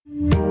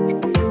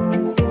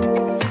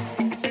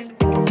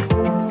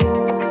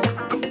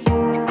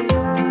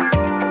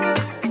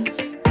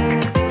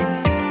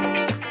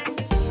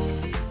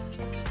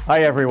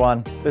Hi,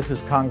 everyone. This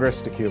is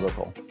Congress to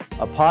Cubicle,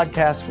 a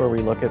podcast where we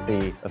look at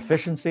the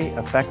efficiency,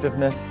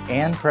 effectiveness,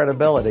 and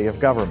credibility of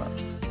government.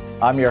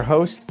 I'm your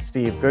host,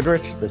 Steve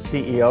Goodrich, the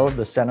CEO of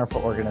the Center for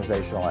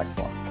Organizational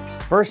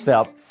Excellence. First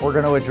up, we're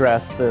going to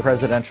address the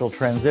presidential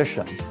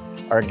transition.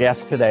 Our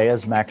guest today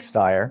is Max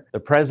Stier, the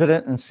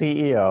president and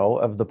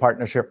CEO of the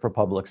Partnership for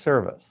Public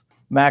Service.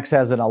 Max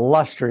has an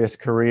illustrious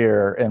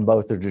career in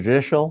both the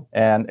judicial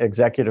and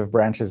executive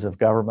branches of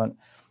government,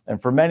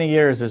 and for many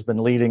years has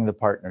been leading the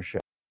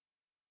partnership.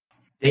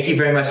 Thank you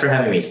very much for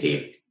having me,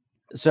 Steve.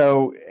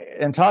 So,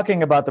 in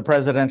talking about the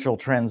presidential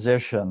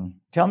transition,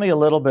 tell me a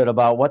little bit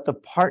about what the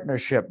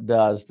partnership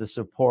does to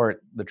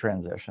support the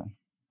transition.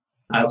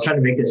 I'll try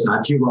to make this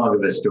not too long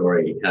of a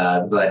story,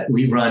 but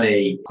we run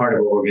a part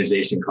of an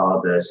organization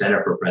called the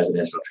Center for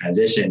Presidential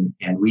Transition,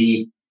 and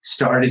we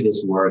started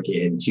this work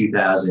in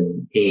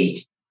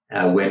 2008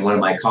 when one of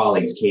my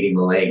colleagues, Katie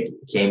Maleg,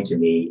 came to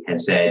me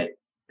and said,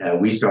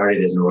 we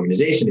started as an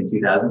organization in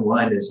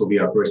 2001. This will be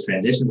our first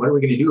transition. What are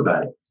we going to do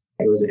about it?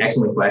 It was an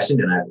excellent question.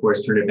 And I, of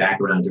course, turned it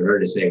back around to her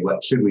to say,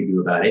 what should we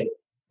do about it?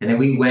 And then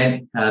we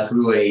went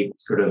through a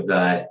sort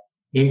of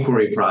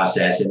inquiry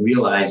process and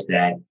realized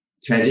that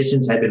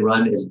transitions had been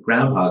run as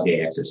Groundhog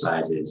Day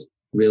exercises,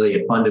 really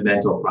a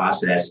fundamental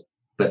process,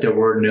 but there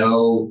were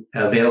no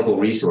available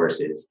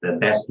resources. The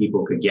best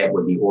people could get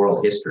would be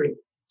oral history.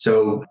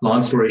 So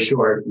long story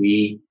short,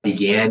 we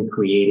began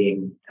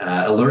creating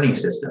a learning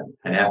system,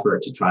 an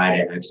effort to try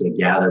to actually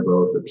gather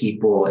both the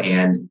people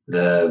and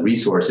the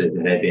resources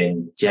that had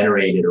been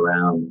generated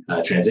around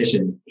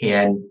transitions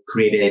and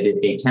created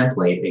a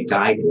template, a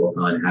guidebook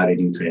on how to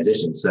do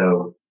transitions.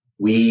 So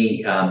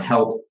we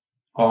help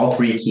all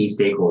three key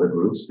stakeholder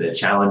groups, the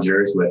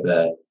challengers with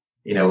a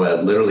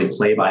literally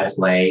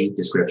play-by-play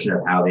description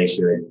of how they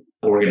should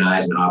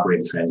organize and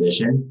operate a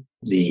transition,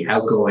 the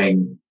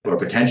outgoing or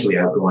potentially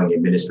outgoing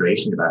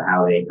administration about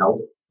how they help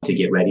to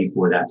get ready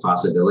for that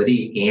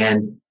possibility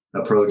and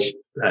approach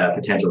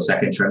potential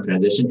second-term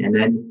transition, and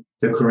then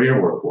the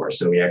career workforce.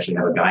 So we actually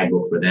have a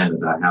guidebook for them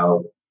about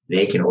how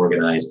they can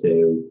organize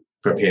to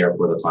prepare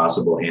for the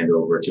possible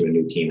handover to a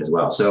new team as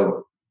well.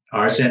 So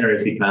our center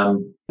has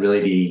become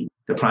really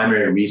the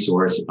primary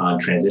resource on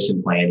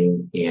transition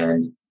planning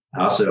and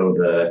also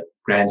the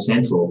Grand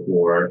Central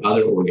for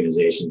other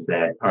organizations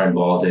that are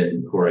involved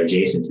in or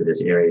adjacent to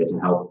this area to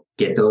help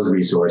get those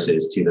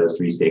resources to those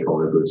three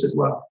stakeholder groups as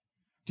well.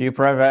 Do you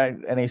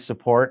provide any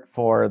support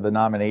for the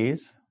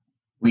nominees?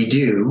 We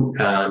do.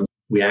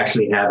 We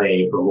actually have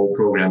a whole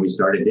program we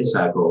started this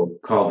cycle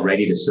called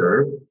Ready to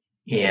Serve.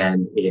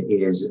 And it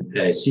is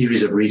a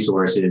series of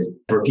resources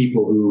for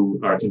people who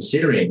are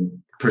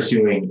considering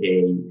pursuing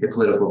a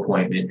political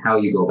appointment, how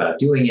you go about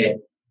doing it.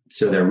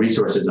 So there are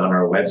resources on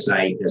our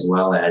website as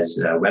well as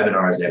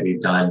webinars that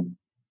we've done.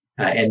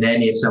 And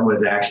then if someone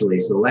is actually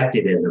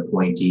selected as an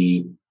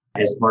appointee,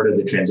 as part of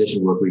the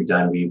transition work we've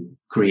done, we've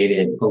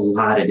created a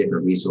lot of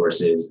different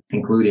resources,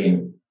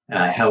 including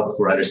help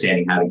for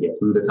understanding how to get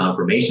through the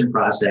confirmation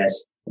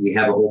process. We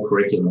have a whole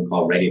curriculum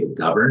called Ready to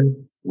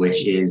Govern,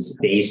 which is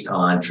based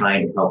on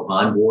trying to help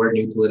onboard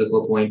new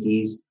political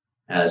appointees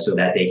so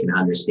that they can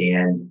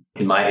understand.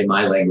 In my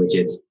language,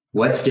 it's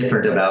what's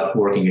different about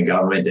working in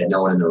government that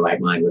no one in their right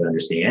mind would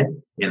understand.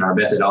 And our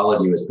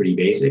methodology was pretty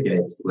basic, and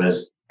it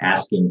was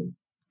asking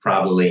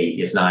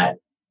probably, if not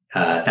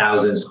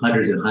thousands,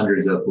 hundreds and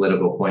hundreds of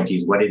political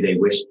appointees, what did they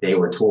wish they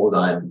were told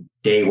on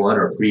day one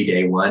or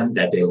pre-day one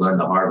that they learned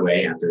the hard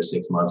way after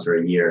 6 months or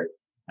a year.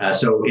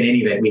 So in any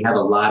event, we have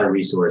a lot of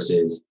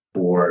resources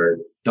for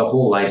the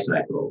whole life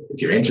cycle.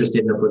 If you're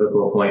interested in a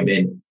political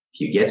appointment,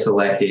 if you get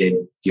selected,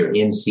 if you're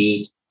in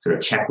seat, sort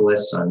of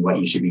checklists on what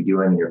you should be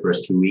doing in your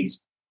first 2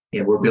 weeks.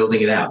 And we're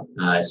building it out.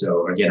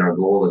 So again, our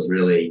goal is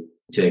really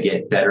to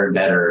get better and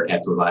better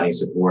at providing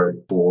support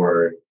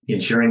for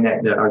ensuring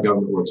that our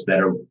government works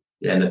better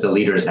and that the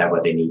leaders have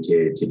what they need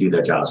to do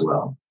their jobs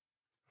well.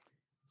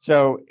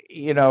 So,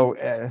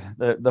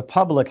 the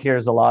public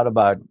hears a lot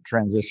about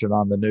transition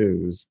on the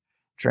news,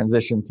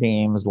 transition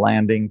teams,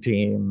 landing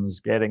teams,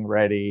 getting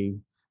ready,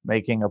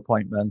 making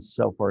appointments,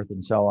 so forth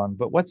and so on.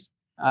 But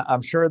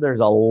I'm sure there's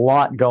a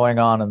lot going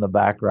on in the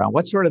background.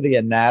 What's sort of the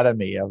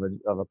anatomy of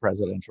a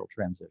presidential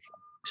transition?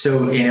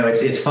 So,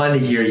 it's fun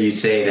to hear you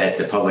say that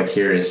the public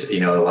hears, a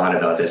lot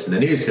about this in the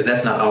news, because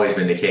that's not always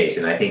been the case.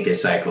 And I think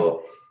this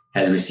cycle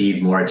has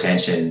received more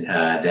attention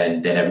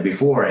than ever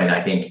before. And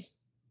I think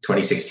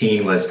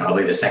 2016 was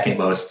probably the second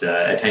most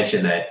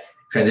attention that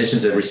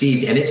transitions have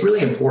received. And it's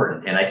really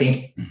important. And I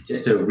think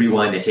just to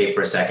rewind the tape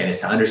for a second is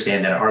to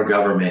understand that our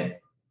government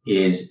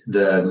is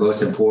the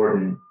most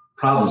important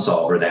problem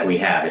solver that we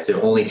have. It's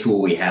the only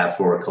tool we have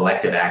for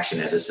collective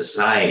action as a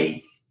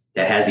society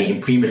that has the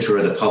imprimatur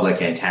of the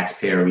public and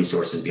taxpayer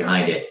resources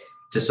behind it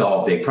to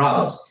solve big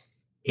problems.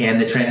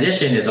 And the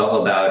transition is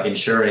all about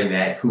ensuring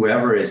that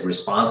whoever is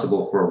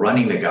responsible for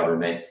running the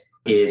government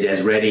is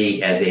as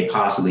ready as they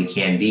possibly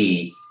can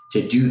be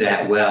to do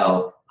that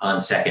well on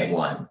second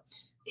one.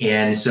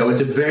 And so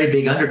it's a very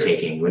big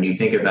undertaking. When you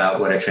think about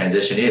what a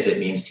transition is, it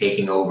means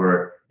taking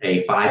over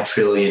a $5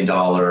 trillion,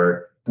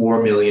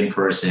 4 million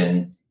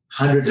person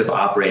hundreds of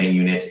operating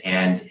units,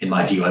 and in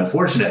my view,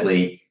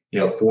 unfortunately,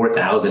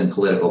 4,000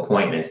 political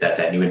appointments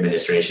that new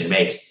administration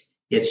makes.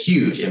 It's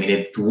huge. I mean,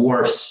 it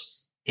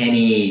dwarfs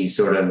any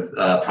sort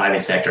of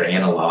private sector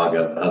analog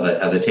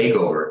of a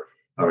takeover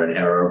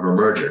or of a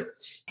merger.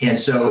 And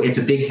so it's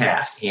a big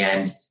task.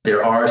 And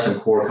there are some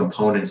core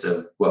components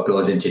of what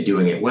goes into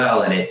doing it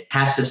well. And it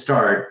has to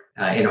start,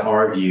 in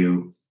our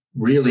view,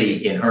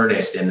 really in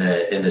earnest in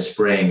the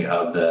spring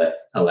of the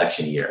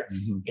election year.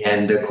 Mm-hmm.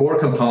 And the core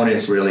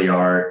components really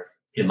are,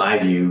 in my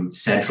view,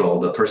 central,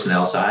 the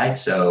personnel side.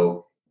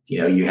 So,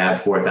 you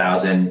have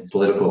 4,000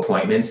 political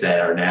appointments that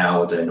are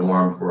now the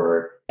norm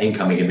for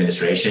incoming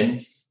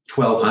administration.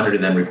 1,200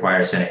 of them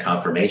require Senate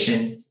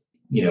confirmation,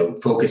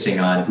 focusing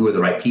on who the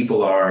right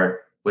people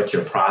are, what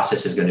your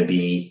process is going to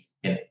be,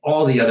 and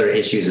all the other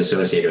issues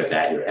associated with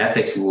that, your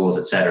ethics rules,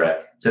 et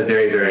cetera. It's a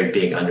very, very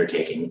big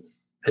undertaking.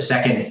 A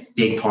second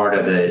big part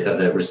of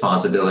the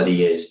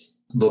responsibility is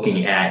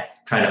looking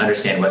at trying to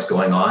understand what's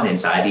going on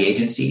inside the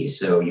agencies.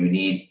 So you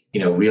need,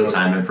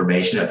 real-time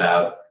information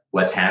about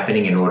what's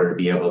happening in order to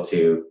be able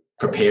to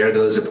prepare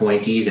those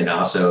appointees and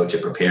also to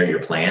prepare your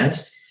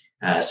plans.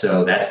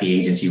 So that's the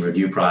agency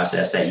review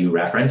process that you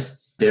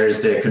referenced.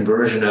 There's the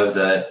conversion of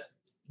the,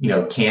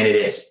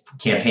 candidates'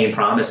 campaign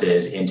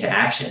promises into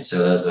action. So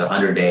those are the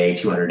 100-day,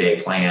 200-day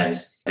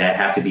plans that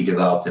have to be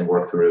developed and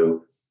worked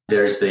through.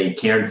 There's the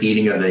care and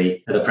feeding of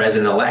the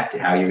president-elect,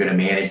 how you're going to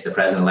manage the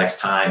president-elect's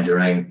time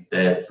during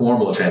the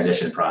formal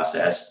transition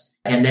process.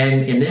 And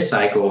then in this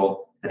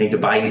cycle, I think the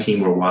Biden team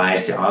were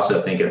wise to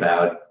also think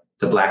about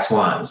the black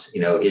swans,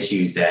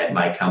 issues that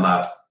might come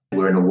up.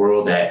 We're in a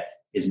world that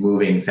is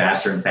moving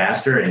faster and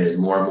faster and is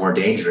more and more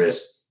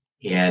dangerous.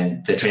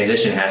 And the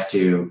transition has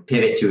to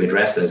pivot to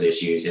address those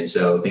issues. And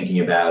so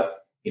thinking about,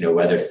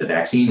 whether it's the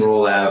vaccine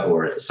rollout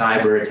or the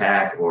cyber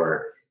attack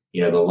or,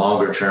 the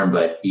longer term,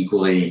 but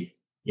equally,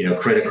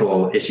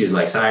 critical issues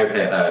like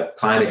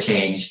climate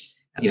change,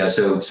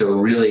 so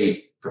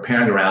really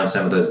preparing around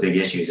some of those big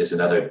issues is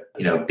another,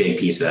 big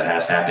piece that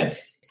has to happen.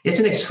 It's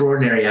an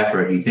extraordinary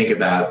effort. You think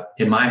about,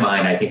 in my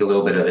mind, I think a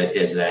little bit of it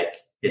is that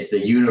it's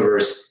the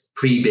universe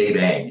pre-Big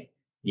Bang,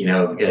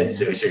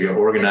 so you're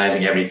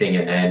organizing everything.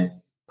 And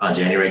then on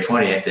January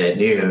 20th at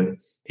noon,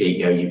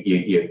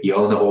 you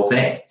own the whole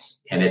thing.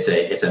 And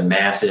it's a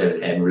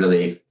massive and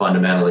really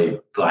fundamentally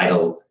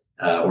vital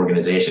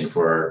organization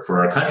for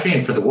our country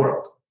and for the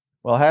world.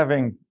 Well,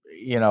 having,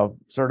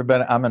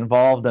 I'm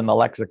involved in the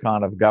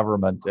lexicon of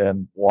government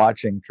and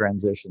watching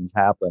transitions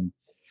happen.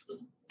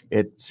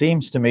 It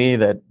seems to me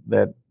that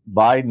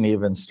Biden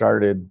even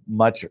started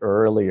much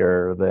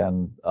earlier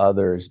than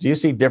others. Do you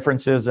see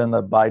differences in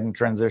the Biden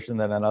transition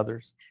than in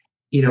others?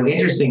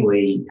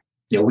 Interestingly,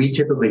 we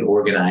typically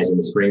organize in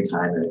the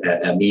springtime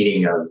a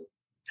meeting of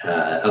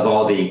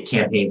all the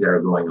campaigns that are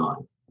going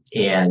on,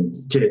 and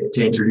to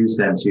introduce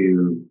them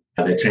to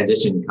the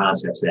transition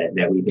concepts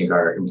that we think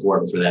are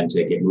important for them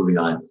to get moving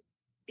on.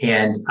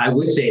 And I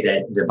would say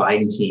that the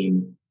Biden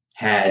team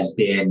has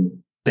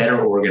been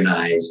better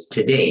organized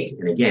to date.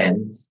 And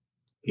again,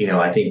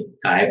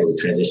 I believe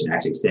transition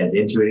actually extends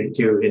into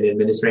an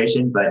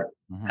administration, but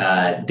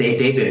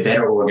they've been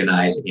better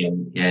organized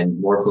and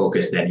more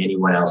focused than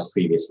anyone else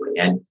previously.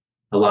 And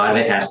a lot of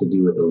it has to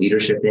do with the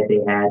leadership that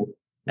they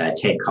had.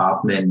 Ted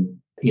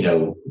Kaufman,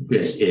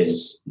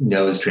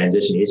 knows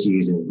transition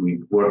issues, and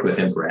we've worked with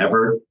him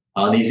forever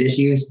on these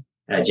issues.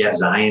 Jeff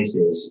Zients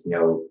is,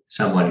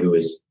 someone who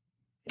is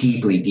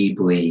deeply,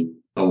 deeply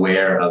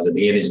aware of the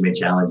management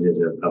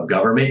challenges of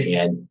government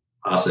and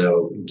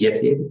also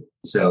gifted.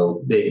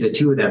 So the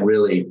two of them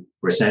really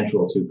were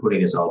central to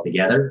putting this all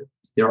together.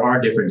 There are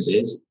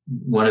differences.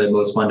 One of the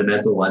most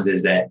fundamental ones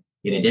is that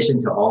in addition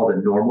to all the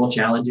normal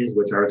challenges,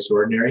 which are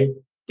extraordinary,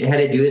 they had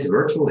to do this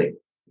virtually.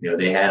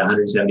 They had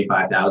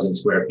 175,000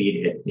 square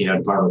feet at,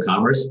 Department of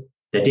Commerce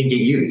that didn't get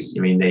used.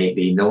 I mean,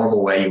 the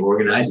normal way you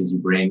organize is you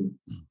bring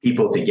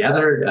people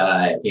together,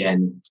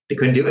 and they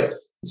couldn't do it.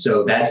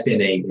 So that's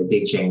been a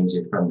big change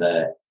from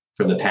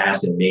the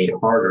past and made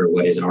harder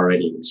what is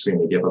already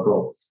extremely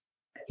difficult.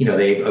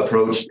 They've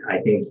approached, I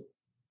think,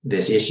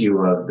 this issue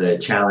of the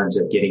challenge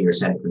of getting your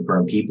Senate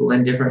confirmed people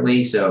in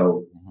differently.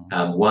 So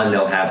one,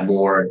 they'll have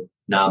more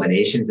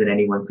nominations than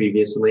anyone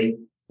previously.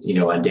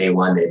 On day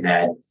one, they've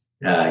had,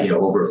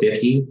 over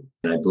 50.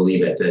 And I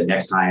believe that the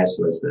next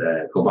highest was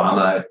the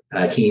Obama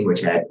team,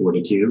 which had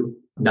 42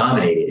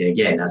 nominated. And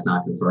again, that's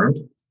not confirmed.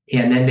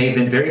 And then they've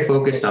been very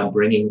focused on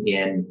bringing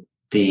in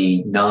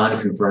the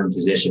non-confirmed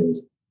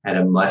positions at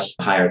a much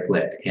higher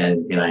clip.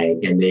 And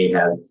they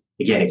have,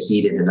 again,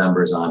 exceeded the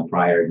numbers on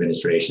prior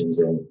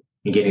administrations and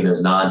getting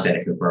those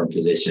non-Senate confirmed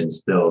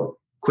positions filled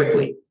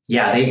quickly.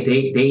 Yeah,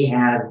 they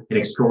have an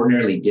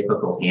extraordinarily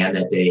difficult hand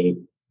that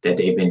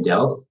they've been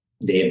dealt.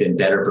 They have been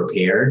better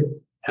prepared,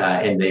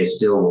 and they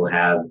still will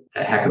have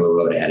a heck of a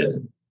road ahead of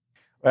them.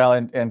 Well,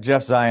 and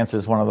Jeff Zients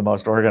is one of the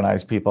most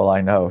organized people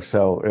I know.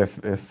 So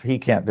if he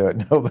can't do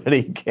it,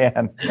 nobody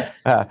can,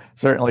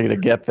 certainly to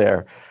get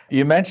there.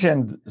 You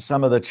mentioned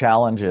some of the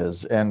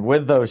challenges, and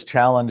with those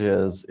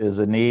challenges is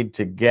a need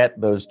to get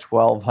those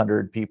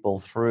 1,200 people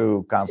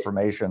through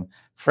confirmation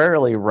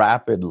fairly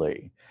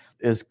rapidly.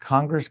 Is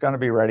Congress going to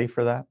be ready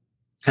for that?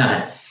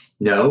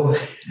 No.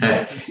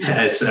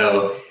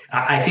 So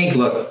I think,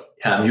 look,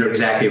 you're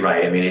exactly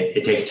right. I mean,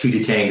 it takes two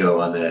to tango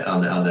on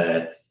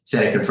the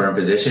Senate confirmed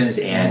positions.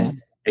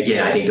 And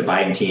again, I think the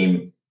Biden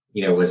team,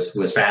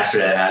 was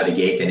faster out of the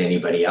gate than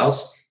anybody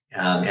else.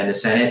 And the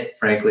Senate,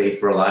 frankly,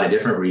 for a lot of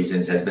different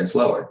reasons, has been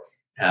slower.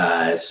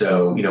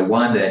 So,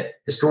 one, the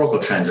historical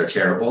trends are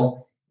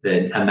terrible.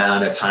 The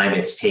amount of time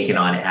it's taken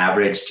on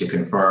average to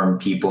confirm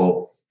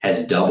people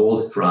has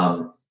doubled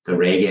from the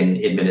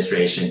Reagan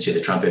administration to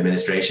the Trump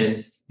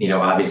administration.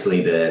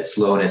 Obviously the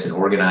slowness in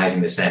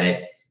organizing the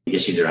Senate, the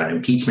issues around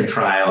impeachment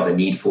trial, the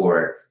need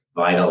for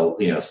vital,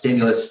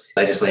 stimulus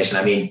legislation.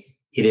 I mean,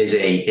 it's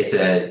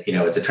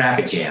a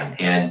traffic jam.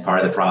 And part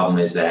of the problem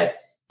is that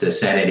the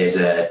Senate is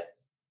a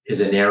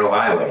narrow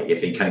highway.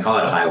 If you can call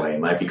it a highway,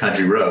 it might be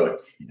country road.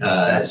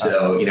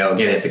 So,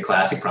 again, it's the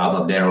classic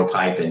problem of narrow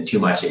pipe and too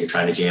much that you're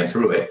trying to jam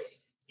through it.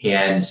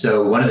 And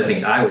so one of the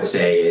things I would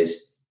say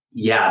is,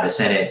 the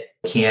Senate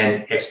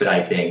can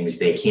expedite things.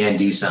 They can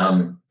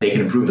they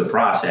can improve the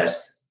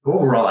process.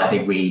 Overall, I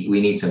think we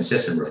need some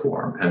system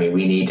reform. I mean,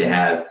 we need to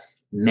have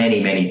many,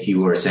 many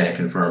fewer Senate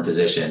confirmed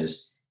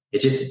positions. It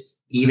just,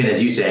 even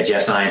as you said,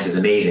 Jeff Zients is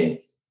amazing.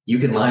 You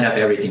can line up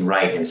everything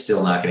right and it's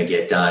still not going to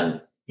get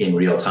done in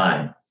real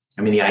time.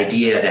 I mean, the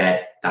idea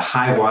that the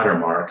high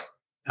watermark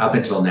up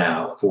until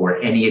now for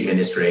any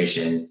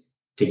administration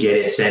to get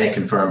its Senate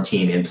confirmed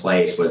team in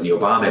place was the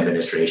Obama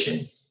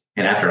administration.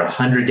 And after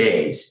 100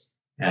 days,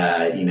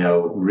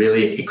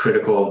 really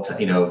critical,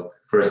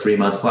 first 3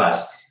 months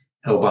plus,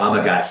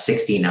 Obama got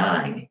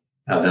 69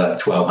 of the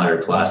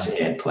 1,200 plus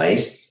in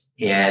place.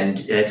 And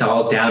it's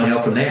all downhill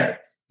from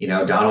there.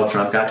 Donald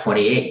Trump got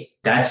 28.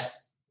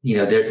 That's,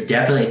 there are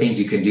definitely things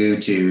you can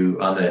do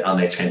on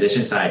the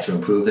transition side to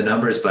improve the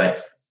numbers,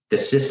 but the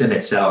system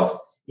itself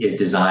is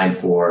designed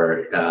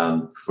for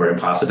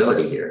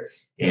impossibility here.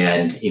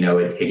 And,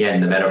 again,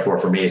 the metaphor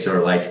for me is sort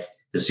of like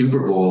the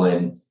Super Bowl,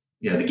 and,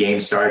 the game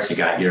starts, you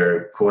got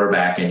your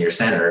quarterback and your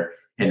center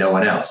and no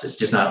one else. It's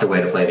just not the way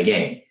to play the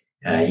game.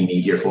 You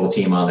need your full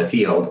team on the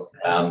field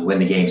when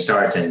the game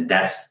starts. And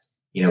that's,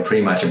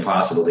 pretty much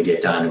impossible to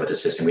get done with the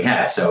system we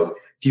have. So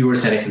fewer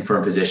Senate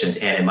confirmed positions,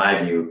 and in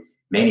my view,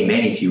 many,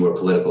 many fewer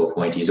political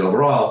appointees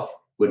overall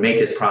would make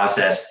this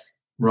process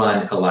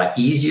run a lot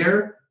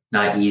easier,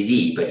 not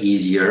easy, but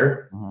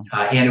easier.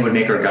 And it would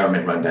make our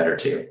government run better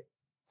too.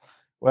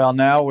 Well,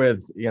 now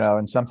with,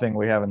 and something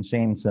we haven't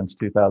seen since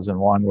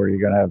 2001, where you're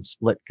going to have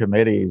split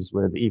committees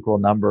with equal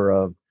number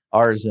of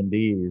R's and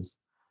D's.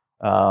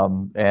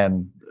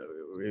 And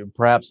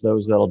perhaps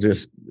those that'll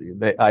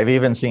I've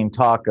even seen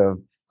talk of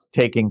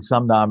taking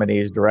some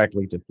nominees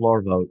directly to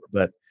floor vote.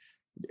 But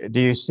do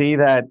you see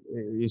that?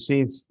 You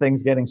see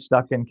things getting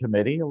stuck in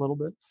committee a little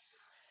bit?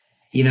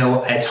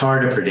 It's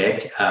hard to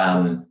predict.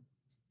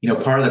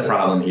 Part of the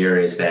problem here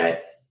is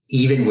that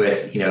even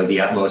with,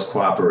 the utmost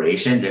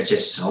cooperation, there's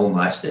just so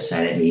much the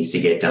Senate needs to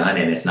get done,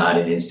 and it's not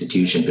an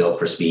institution built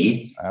for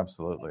speed.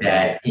 Absolutely.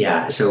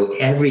 So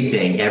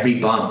every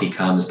bump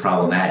becomes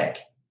problematic.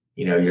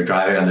 You're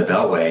driving on the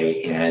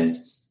Beltway and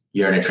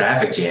you're in a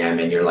traffic jam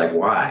and you're like,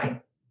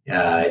 why?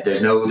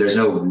 There's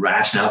no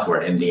rationale for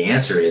it. And the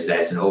answer is that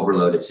it's an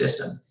overloaded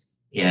system.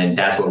 And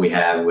that's what we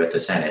have with the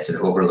Senate. It's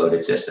an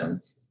overloaded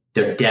system.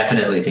 There are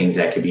definitely things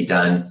that could be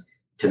done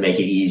to make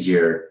it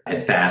easier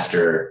and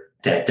faster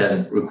that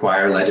doesn't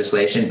require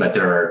legislation. But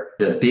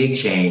the big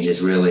change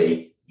is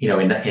really, in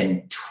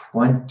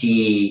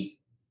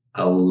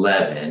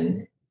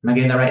 2011, am I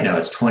getting that right? No,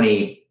 it's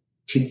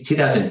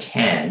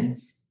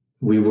 2010.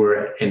 We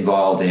were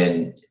involved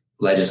in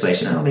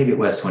legislation. Oh, maybe it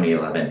was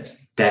 2011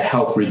 that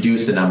helped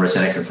reduce the number of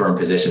Senate confirmed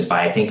positions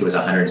by, I think it was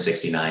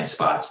 169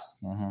 spots.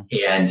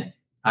 And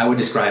I would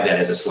describe that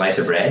as a slice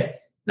of bread,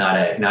 not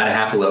a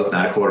half a loaf,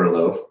 not a quarter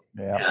loaf.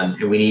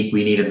 And we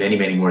need many,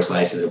 many more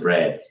slices of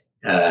bread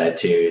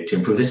to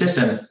improve the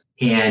system.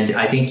 And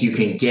I think you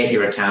can get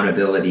your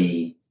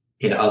accountability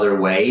in other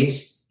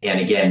ways,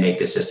 and again, make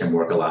the system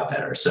work a lot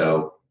better.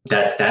 So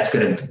that's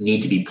going to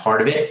need to be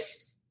part of it.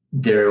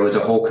 There was a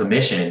whole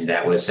commission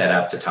that was set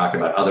up to talk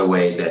about other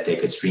ways that they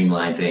could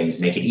streamline things,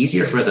 make it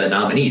easier for the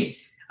nominees.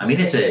 I mean,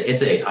 it's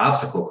an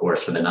obstacle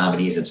course for the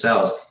nominees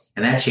themselves,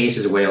 and that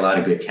chases away a lot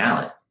of good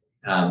talent.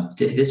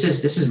 This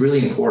is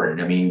really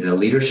important. I mean, the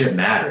leadership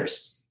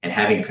matters, and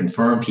having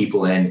confirmed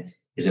people in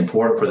is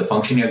important for the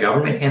functioning of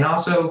government, and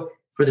also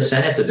for the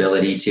Senate's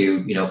ability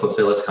to,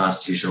 fulfill its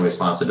constitutional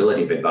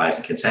responsibility of advise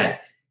and consent.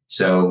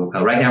 So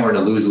right now we're in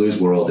a lose-lose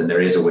world, and there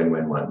is a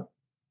win-win-win.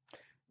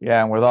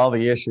 Yeah, and with all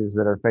the issues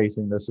that are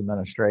facing this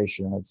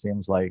administration, it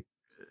seems like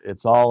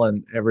it's all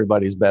in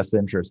everybody's best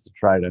interest to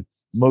try to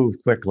move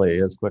quickly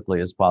as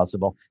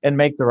possible and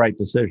make the right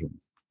decisions.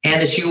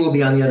 And the shoe will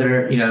be on the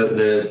other,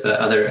 the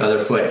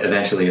other foot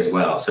eventually as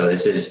well. So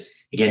this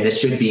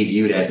should be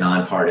viewed as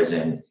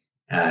nonpartisan,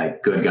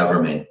 good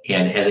government.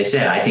 And as I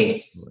said, I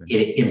think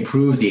it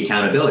improves the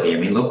accountability. I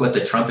mean, look what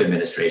the Trump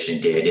administration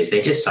did is they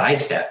just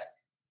sidestepped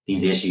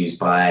these issues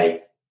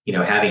by,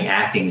 having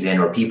actings in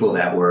or people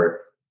that were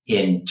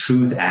in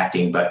truth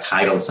acting, but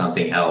titled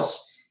something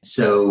else.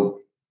 So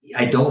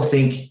I don't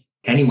think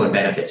anyone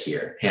benefits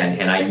here.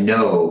 And I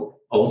know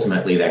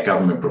ultimately that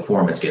government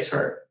performance gets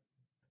hurt.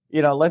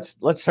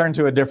 Let's turn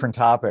to a different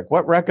topic.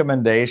 What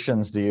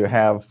recommendations do you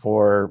have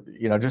for,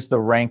 just the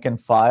rank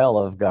and file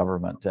of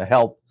government to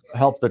help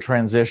the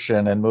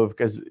transition and move?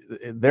 Because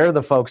they're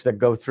the folks that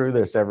go through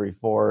this every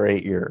 4 or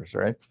 8 years,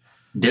 right?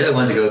 They're the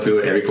ones that go through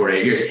it every 4 to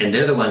 8 years, and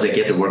they're the ones that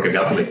get the work of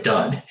government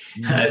done.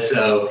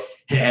 So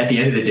at the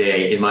end of the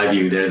day, in my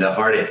view, they're the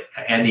heart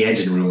and the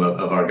engine room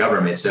of our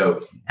government.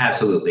 So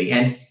absolutely.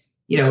 And,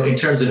 in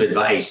terms of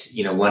advice,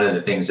 one of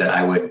the things that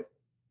I would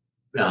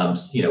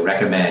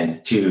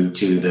recommend to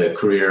the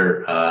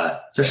career,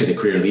 especially the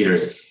career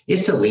leaders,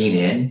 is to lean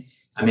in.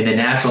 I mean, the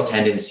natural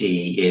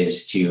tendency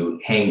is to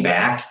hang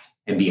back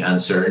and be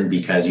uncertain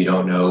because you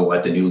don't know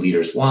what the new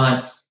leaders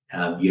want.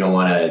 You don't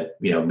want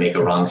to, make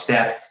a wrong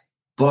step.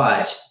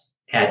 But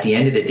at the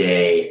end of the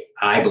day,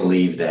 I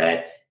believe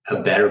that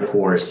a better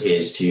course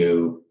is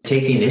to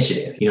take the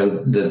initiative.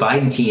 The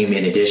Biden team,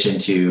 in addition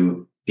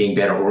to being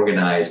better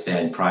organized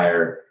than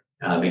prior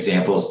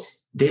examples,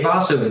 they've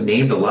also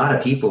named a lot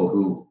of people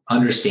who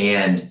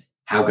understand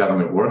how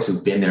government works,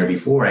 who've been there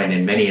before, and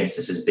in many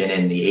instances been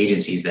in the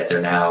agencies that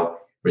they're now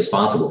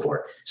responsible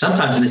for,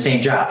 sometimes in the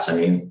same jobs. I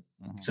mean,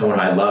 someone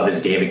I love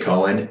is David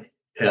Cohen,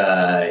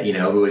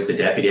 who was the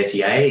deputy at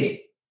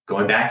CIA,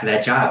 going back to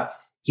that job.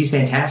 He's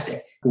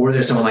fantastic. Or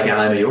there's someone like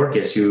Alan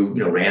Mayorkas who,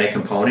 ran a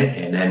component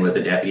and then was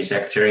the deputy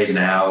secretary, is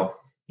now,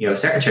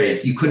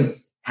 secretary. You couldn't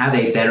have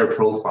a better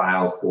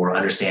profile for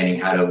understanding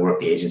how to work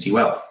the agency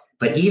well.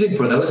 But even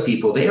for those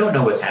people, they don't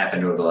know what's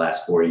happened over the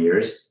last 4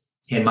 years.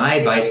 And my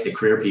advice to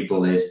career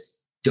people is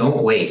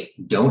don't wait,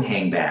 don't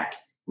hang back,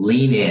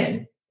 lean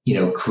in,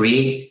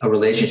 create a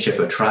relationship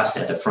of trust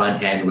at the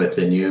front end with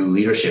the new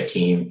leadership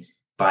team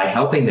by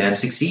helping them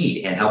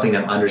succeed and helping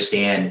them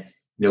understand,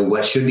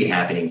 what should be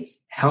happening,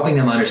 helping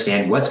them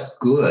understand what's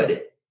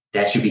good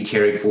that should be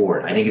carried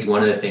forward. I think is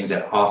one of the things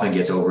that often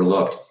gets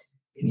overlooked.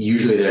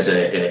 Usually there's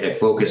a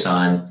focus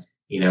on,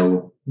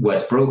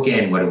 what's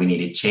broken, what do we need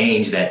to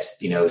change? That's,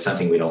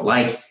 something we don't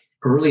like.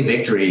 Early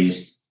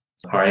victories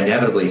are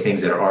inevitably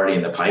things that are already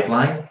in the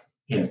pipeline,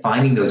 and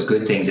finding those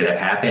good things that have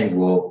happened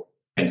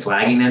and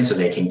flagging them so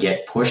they can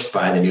get pushed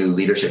by the new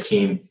leadership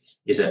team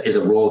is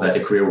a role that the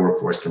career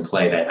workforce can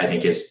play that I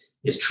think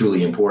is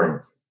truly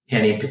important.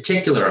 And in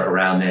particular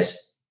around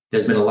this,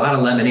 there's been a lot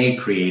of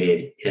lemonade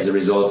created as a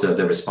result of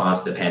the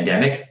response to the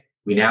pandemic.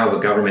 We now have a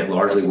government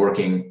largely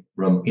working,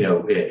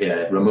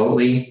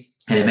 remotely,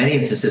 and in many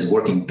instances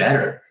working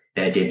better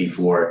than it did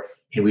before.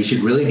 And we should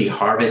really be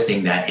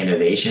harvesting that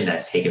innovation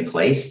that's taken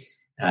place,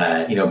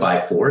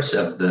 by force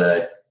of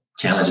the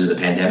challenges of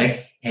the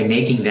pandemic, and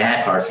making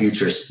that our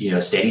future,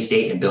 steady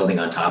state and building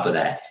on top of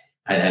that.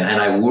 And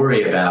I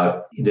worry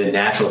about the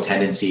natural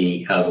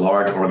tendency of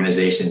large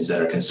organizations that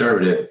are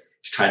conservative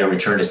to try to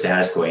return to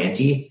status quo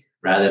ante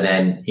rather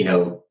than,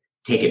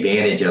 take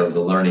advantage of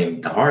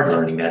the hard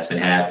learning that's been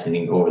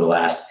happening over the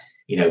last,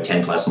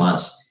 10 plus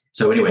months.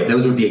 So anyway,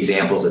 those would be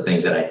examples of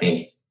things that I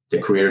think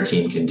the career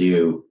team can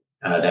do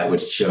that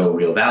would show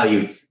real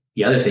value.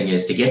 The other thing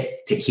is to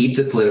keep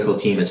the political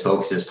team as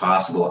focused as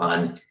possible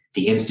on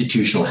the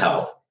institutional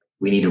health.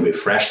 We need to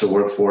refresh the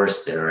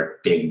workforce. There are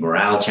big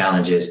morale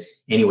challenges.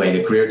 Anyway,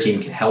 the career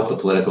team can help the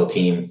political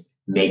team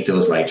make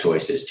those right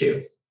choices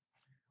too.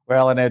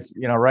 Well, and it's,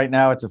 right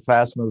now it's a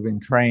fast moving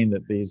train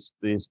that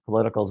these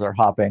politicals are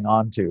hopping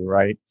onto,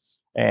 right?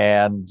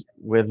 And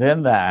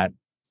within that,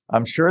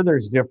 I'm sure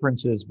there's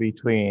differences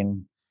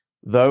between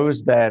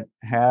those that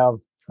have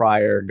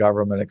prior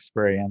government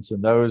experience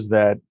and those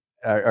that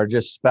are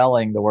just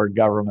spelling the word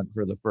government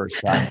for the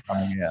first time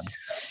coming in.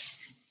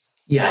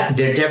 Yeah,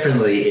 there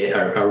definitely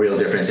are real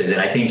differences. And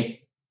I think,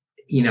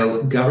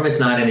 government's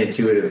not an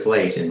intuitive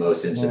place in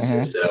most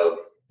instances.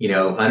 Mm-hmm.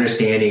 So,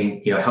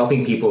 understanding,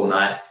 helping people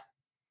not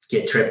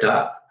get tripped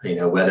up,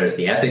 whether it's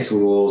the ethics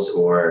rules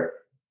or,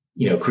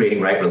 creating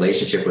right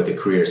relationship with the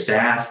career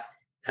staff,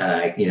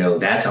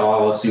 that's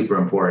all super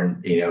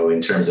important,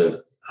 in terms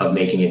of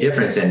making a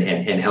difference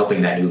and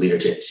helping that new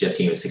leadership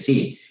team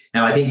succeed.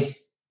 Now, I think,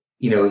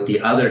 the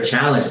other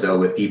challenge, though,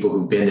 with people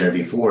who've been there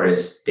before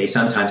is they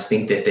sometimes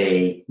think that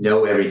they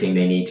know everything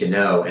they need to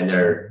know, and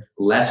they're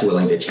less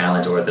willing to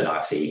challenge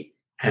orthodoxy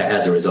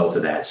as a result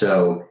of that.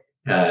 So,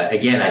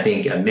 again, I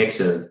think a mix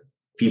of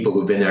people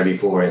who've been there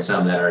before and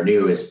some that are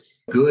new is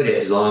good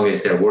as long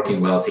as they're working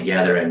well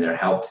together and they're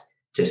helped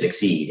to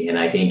succeed. And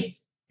I think,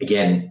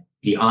 again,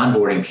 the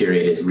onboarding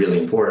period is really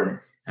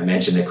important. I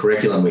mentioned the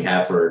curriculum we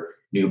have for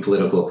new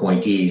political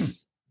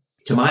appointees.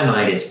 To my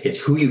mind, it's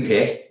who you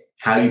pick,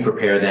 how you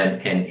prepare them,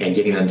 and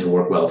getting them to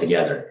work well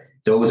together.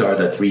 Those are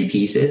the three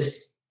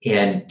pieces.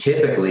 And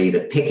typically the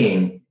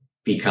picking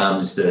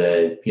becomes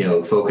the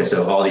focus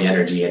of all the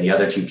energy, and the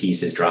other two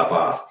pieces drop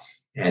off.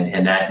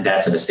 And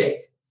that's a mistake.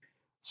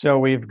 So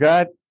we've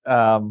got,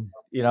 the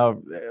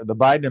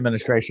Biden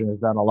administration has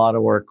done a lot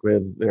of work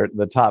with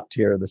the top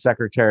tier, the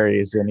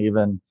secretaries, and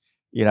even,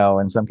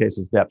 in some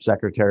cases, dep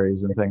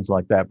secretaries and things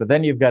like that. But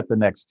then you've got the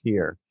next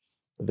tier,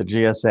 the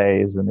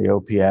GSAs and the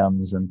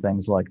OPMs and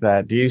things like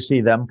that. Do you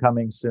see them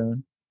coming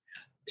soon?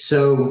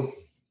 So,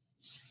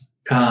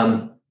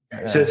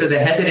 so the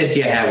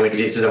hesitancy I have, which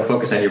is I'll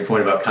focus on your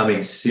point about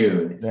coming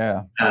soon.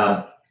 Yeah.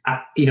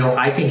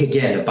 I think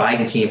again, the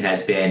Biden team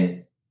has been,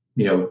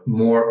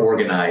 more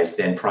organized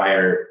than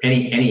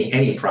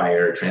any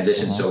prior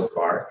transition so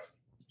far.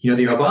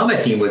 The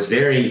Obama team was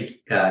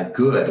very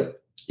good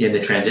in the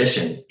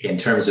transition in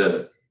terms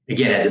of,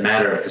 again, as a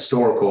matter of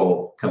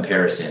historical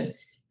comparison.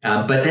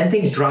 But then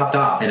things dropped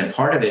off. And a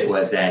part of it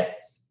was that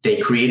they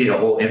created a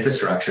whole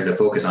infrastructure to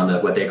focus on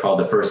what they call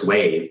the first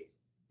wave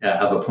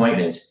of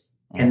appointments.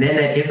 And then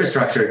that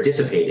infrastructure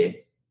dissipated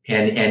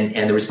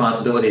and the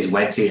responsibilities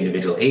went to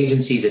individual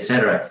agencies, et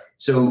cetera.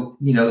 So,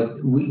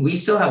 we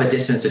still have a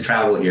distance to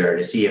travel here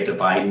to see if the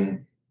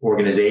Biden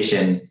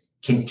organization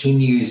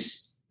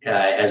continues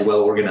as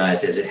well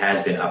organized as it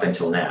has been up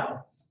until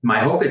now. My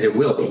hope is it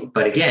will be.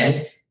 But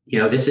again,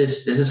 this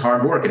is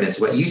hard work. And it's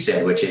what you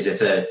said, which is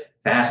it's a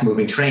fast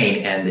moving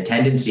train. And the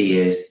tendency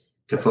is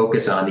to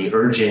focus on the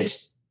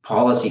urgent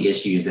policy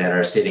issues that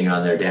are sitting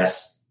on their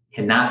desks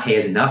and not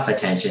pay enough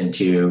attention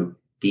to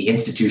the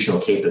institutional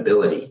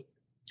capability.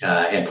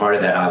 And part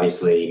of that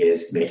obviously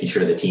is making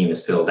sure the team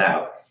is filled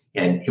out.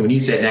 And when you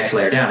said next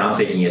layer down, I'm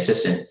thinking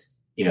assistant,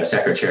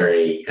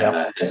 secretary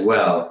as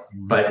well.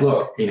 But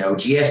look,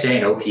 GSA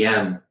and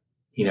OPM,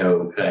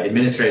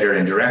 administrator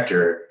and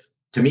director,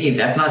 to me,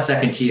 that's not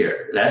second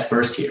tier. That's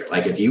first tier.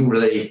 Like if you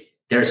really,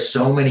 there's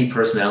so many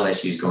personnel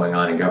issues going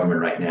on in government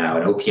right now,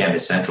 and OPM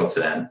is central to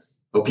them.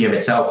 OPM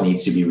itself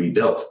needs to be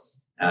rebuilt,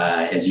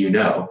 as you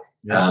know.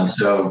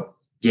 So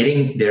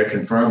getting their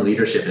confirmed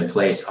leadership in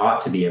place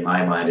ought to be, in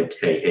my mind,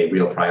 a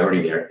real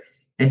priority there.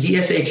 And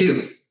GSA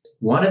too.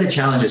 One of the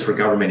challenges for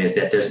government is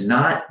that there's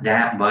not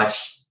that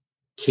much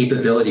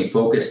capability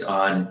focused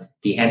on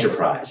the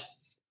enterprise.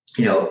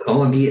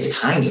 OMB is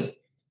tiny.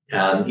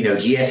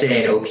 GSA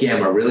and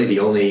OPM are really the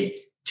only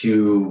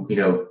two,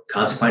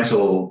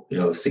 consequential,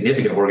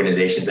 significant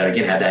organizations that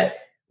again have that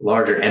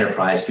larger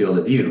enterprise field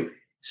of view.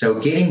 So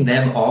getting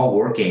them all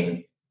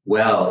working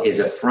well is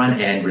a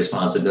front end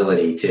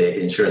responsibility to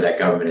ensure that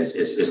government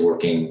is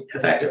working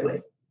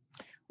effectively.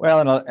 Well,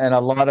 and a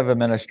lot of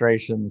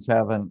administrations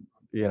haven't,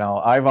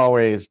 I've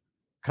always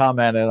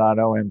commented on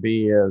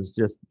OMB as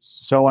just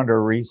so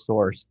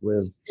under-resourced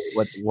with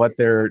what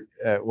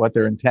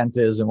their intent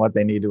is and what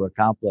they need to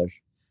accomplish.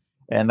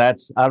 And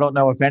I don't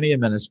know if any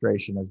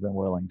administration has been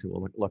willing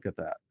to look at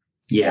that.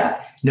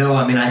 Yeah, no,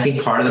 I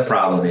think part of the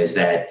problem is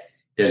that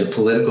there's a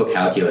political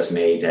calculus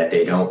made that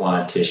they don't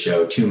want to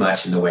show too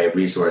much in the way of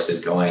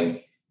resources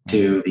going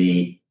to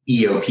the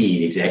EOP,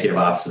 the Executive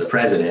Office of the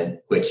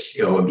President, which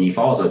OMB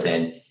falls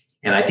within.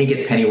 And I think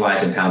it's penny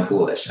wise and pound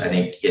foolish. I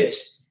think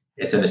it's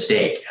a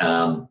mistake.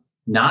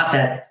 Not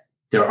that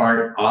there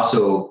aren't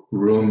also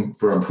room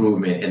for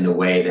improvement in the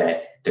way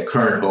that the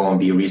current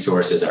OMB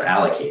resources are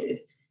allocated.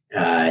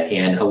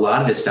 And a lot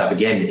of this stuff,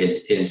 again,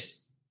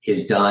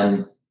 is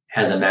done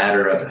as a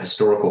matter of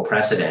historical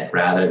precedent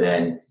rather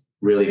than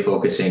really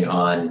focusing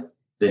on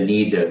the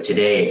needs of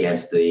today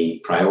against the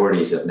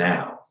priorities of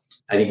now.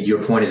 I think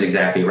your point is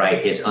exactly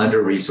right. It's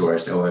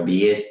under-resourced,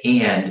 OMB is,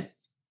 and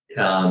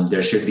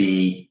there should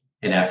be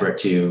an effort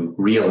to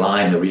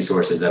realign the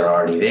resources that are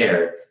already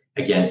there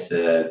against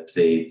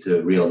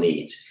the real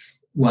needs.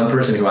 One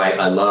person who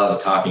I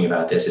love talking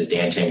about this is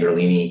Dan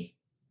Cengolini,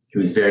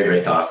 who's very,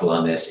 very thoughtful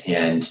on this.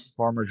 And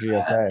former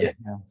GSA.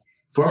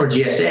 Former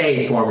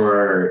GSA,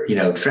 former,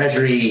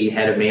 Treasury,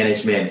 head of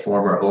management,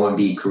 former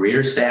OMB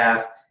career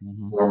staff,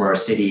 former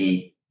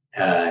city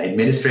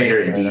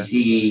administrator in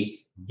DC.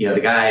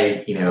 The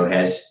guy,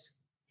 has,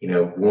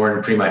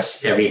 worn pretty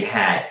much every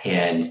hat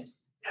and,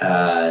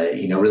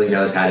 really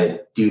knows how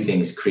to do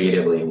things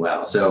creatively and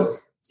well. So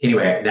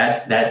anyway,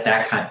 that's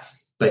that kind.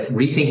 But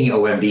rethinking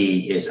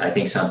OMB is, I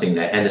think, something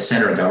that, and the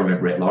center of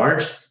government writ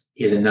large,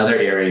 is another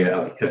area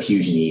of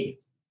huge need.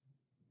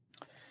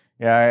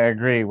 Yeah, I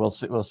agree. We'll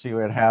see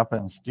what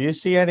happens. Do you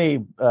see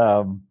any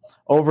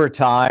over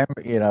time,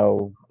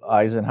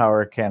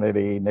 Eisenhower,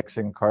 Kennedy,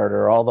 Nixon,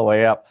 Carter, all the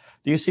way up?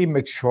 Do you see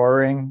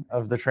maturing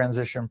of the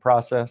transition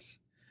process?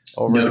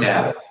 No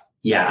doubt.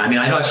 Yeah, I'm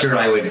not sure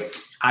I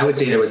would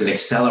say there was an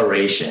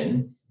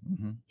acceleration,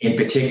 in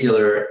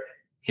particular,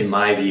 in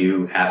my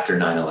view, after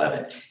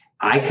 9/11.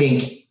 I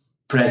think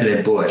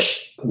President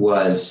Bush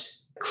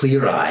was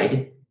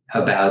clear-eyed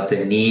about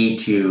the need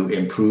to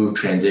improve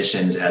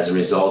transitions as a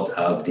result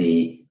of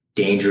the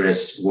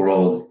dangerous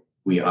world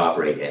we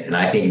operate in. And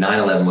I think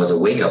 9/11 was a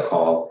wake-up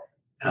call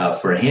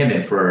for him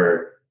and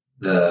for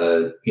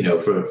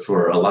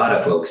for a lot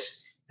of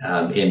folks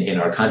in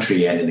our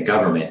country and in the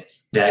government,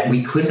 that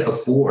we couldn't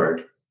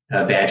afford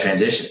bad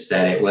transitions,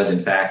 that it was in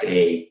fact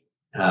a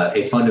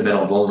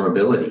fundamental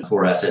vulnerability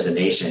for us as a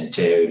nation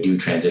to do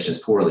transitions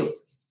poorly.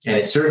 And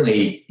it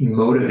certainly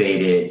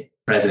motivated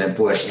President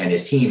Bush and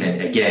his team.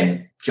 And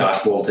again, Josh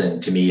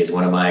Bolten, to me, is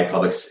one of my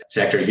public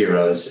sector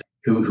heroes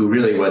who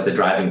really was the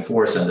driving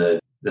force on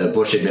the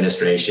Bush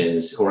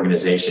administration's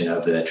organization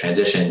of the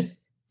transition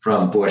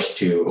from Bush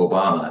to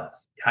Obama.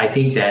 I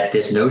think that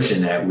this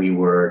notion that we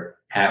were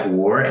at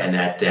war, and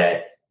that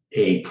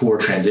a poor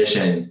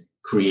transition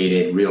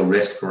created real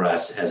risk for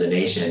us as a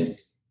nation,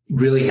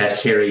 really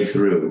has carried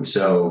through.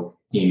 So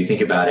you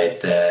think about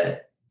it,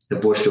 the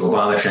Bush to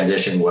Obama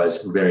transition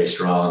was very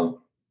strong.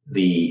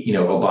 The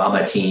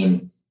Obama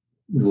team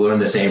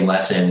learned the same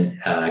lesson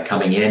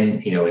coming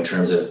in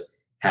terms of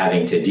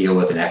having to deal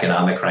with an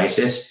economic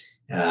crisis,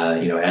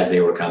 as they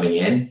were coming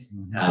in.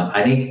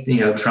 I think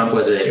Trump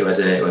was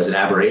an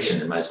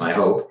aberration, and that's my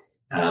hope,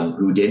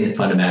 who didn't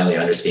fundamentally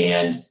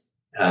understand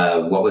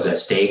what was at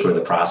stake or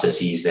the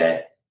processes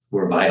that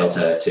were vital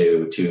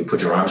to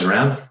put your arms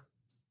around.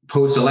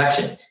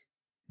 Post-election,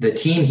 the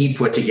team he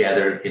put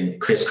together in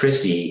Chris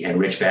Christie and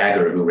Rich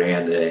Bagger, who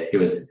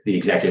was the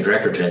executive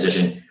director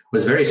transition,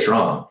 was very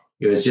strong.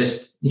 It was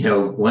just,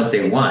 once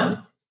they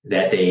won,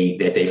 that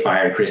they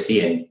fired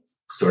Christie and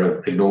sort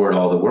of ignored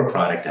all the work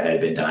product that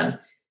had been done.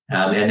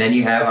 And then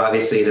you have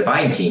obviously the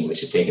Biden team, which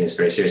has taken this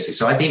very seriously.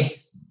 So I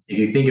think if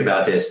you think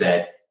about this,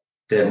 that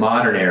the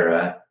modern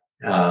era,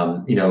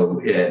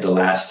 the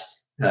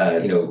last,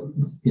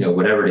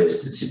 whatever it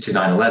is to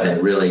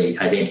 9/11, really,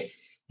 I think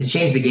it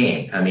changed the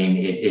game. I mean,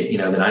 the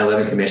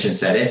 9/11 Commission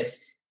said it,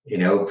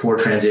 poor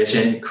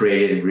transition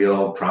created a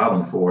real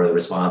problem for the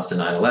response to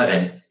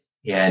 9/11.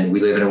 And we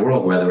live in a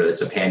world, whether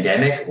it's a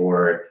pandemic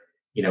or,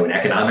 an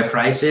economic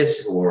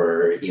crisis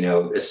or,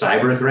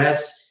 cyber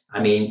threats.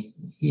 I mean,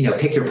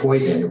 pick your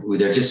poison.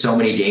 There are just so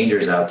many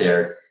dangers out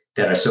there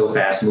that are so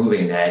fast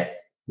moving that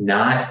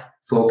not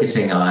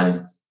focusing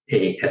on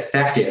a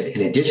effective,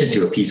 in addition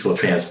to a peaceful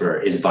transfer,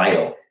 is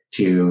vital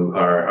to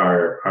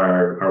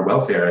our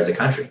welfare as a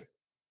country.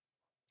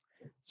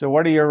 So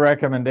what are your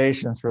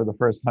recommendations for the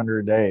first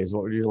 100 days?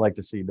 What would you like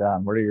to see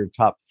done? What are your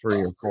top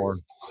 3 or 4?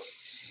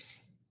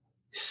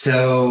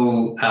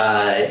 So,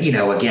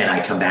 again,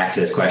 I come back to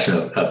this question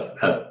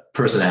of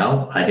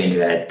personnel. I think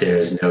that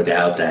there's no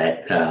doubt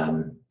that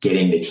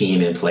getting the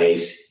team in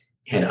place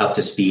and up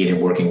to speed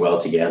and working well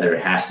together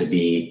has to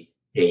be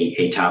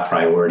a top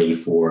priority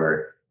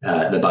for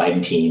the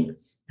Biden team.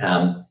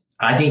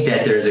 I think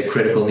that there's a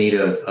critical need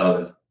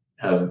of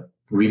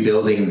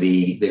rebuilding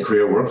the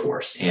career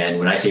workforce. And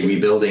when I say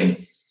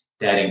rebuilding,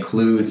 that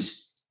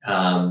includes,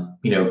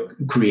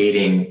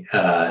 creating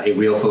a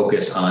real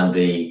focus on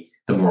the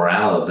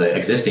morale of the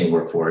existing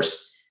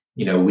workforce.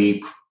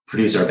 We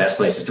produce our best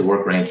places to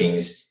work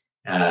rankings.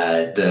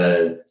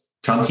 The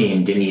Trump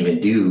team didn't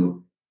even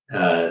do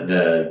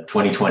the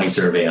 2020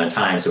 survey on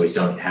time, so we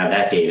still don't have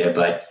that data,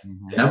 but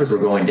the numbers were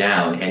going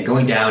down and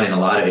going down in a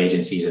lot of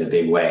agencies in a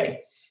big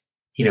way.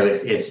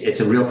 It's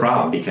a real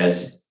problem,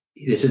 because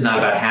this is not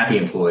about happy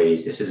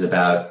employees. This is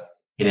about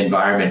an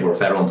environment where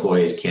federal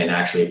employees can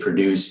actually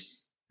produce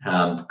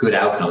good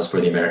outcomes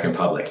for the American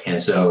public. And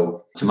so,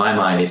 to my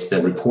mind, it's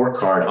the report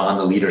card on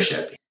the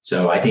leadership.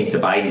 So I think the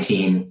Biden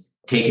team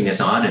taking this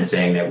on and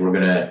saying that we're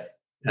going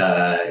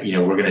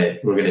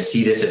to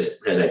see this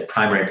as a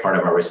primary part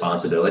of our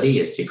responsibility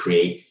is to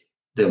create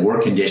the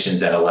work conditions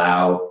that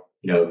allow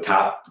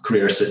top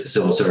career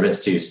civil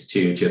servants to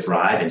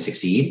thrive and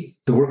succeed.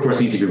 The workforce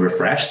needs to be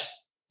refreshed.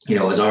 It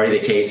was already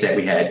the case that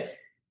we had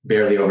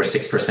barely over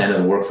 6% of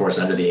the workforce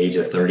under the age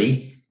of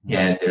 30.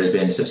 And there's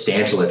been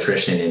substantial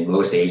attrition in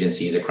most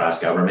agencies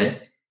across government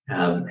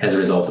as a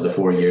result of the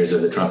 4 years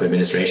of the Trump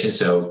administration.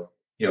 So,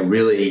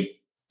 really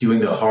doing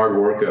the hard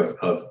work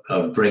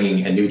of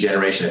bringing a new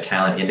generation of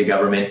talent into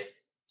government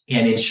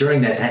and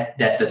ensuring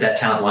that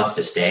talent wants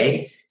to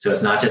stay. So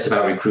it's not just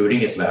about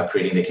recruiting; it's about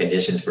creating the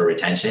conditions for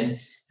retention.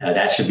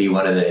 That should be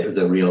one of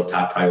the real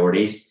top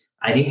priorities.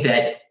 I think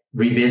that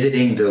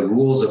revisiting the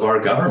rules of our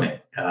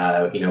government.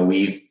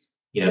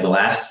 The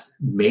last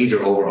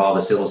major overhaul of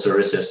the civil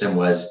service system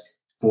was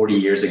 40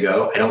 years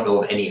ago. I don't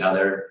know of any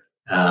other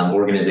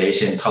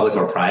organization, public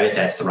or private,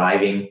 that's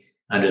thriving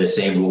under the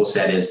same rule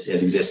set as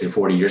existed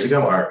 40 years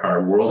ago.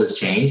 Our world has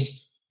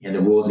changed, and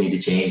the rules need to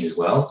change as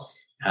well.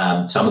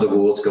 Some of the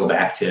rules go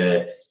back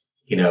to,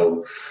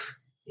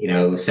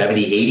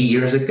 70, 80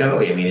 years ago.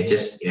 I mean, it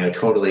just,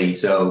 totally.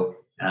 So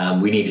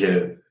we need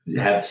to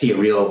see a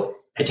real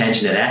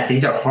attention to that.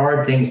 These are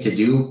hard things to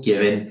do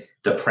given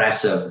the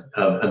press of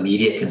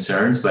immediate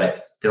concerns,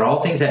 but they're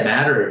all things that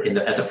matter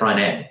at the front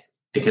end,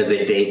 because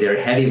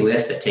they're heavy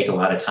lists that take a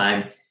lot of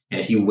time. And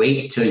if you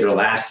wait till your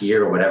last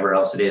year or whatever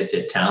else it is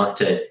to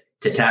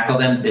tackle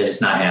them, it's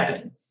not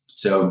happening.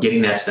 So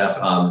getting that stuff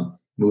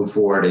moved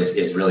forward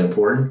is really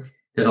important.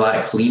 There's a lot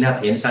of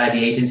cleanup inside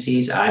the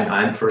agencies.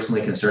 I'm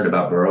personally concerned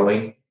about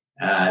burrowing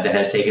that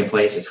has taken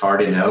place. It's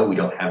hard to know. We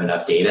don't have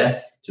enough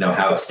data to know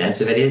how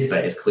extensive it is,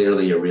 but it's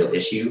clearly a real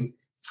issue.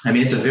 I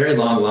mean, it's a very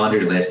long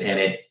laundry list, and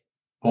it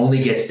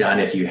only gets done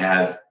if you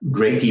have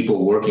great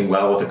people working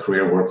well with a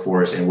career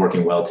workforce and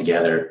working well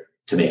together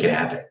to make it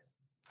happen.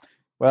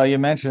 Well, you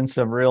mentioned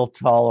some real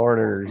tall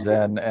orders,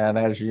 and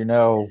as you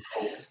know,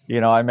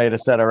 I made a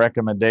set of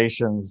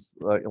recommendations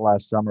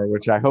last summer,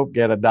 which I hope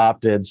get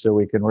adopted so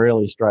we can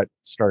really start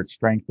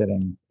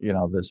strengthening,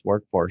 this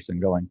workforce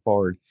and going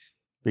forward,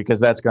 because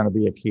that's going to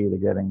be a key to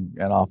getting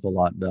an awful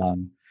lot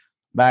done.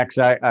 Max,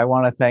 I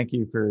want to thank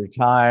you for your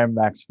time.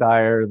 Max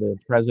Stier, the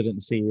president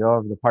and CEO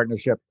of the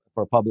Partnership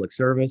for Public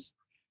Service,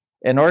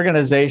 an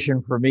organization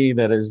for me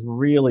that has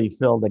really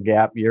filled a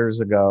gap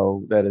years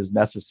ago that is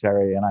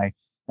necessary. And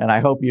I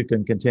hope you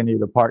can continue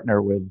to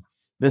partner with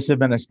this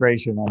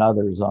administration and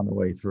others on the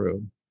way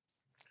through.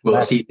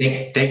 Well, Steve,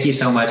 thank you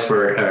so much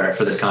for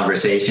this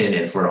conversation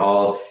and for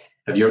all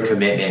of your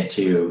commitment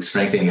to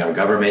strengthening our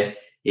government.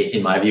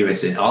 In my view,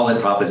 it's an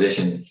all-in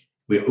proposition.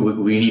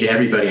 We need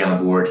everybody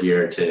on board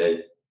here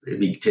to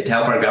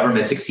help our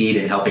government succeed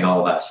in helping all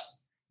of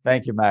us.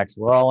 Thank you, Max.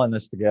 We're all in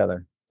this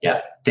together.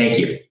 Yeah, thank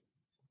you.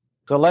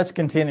 So let's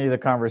continue the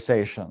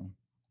conversation.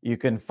 You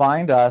can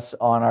find us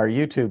on our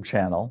YouTube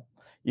channel.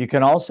 You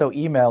can also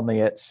email me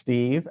at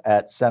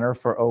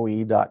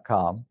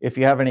steve@centerforoe.com if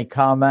you have any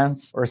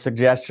comments or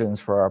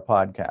suggestions for our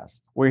podcast.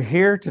 We're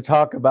here to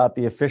talk about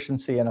the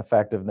efficiency and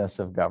effectiveness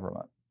of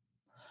government.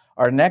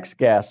 Our next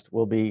guest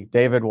will be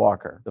David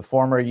Walker, the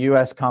former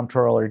U.S.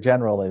 Comptroller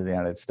General of the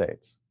United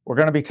States. We're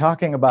going to be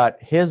talking about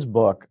his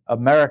book,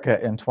 America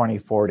in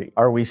 2040,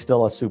 Are We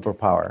Still a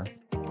Superpower?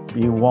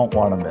 You won't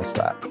want to miss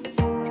that.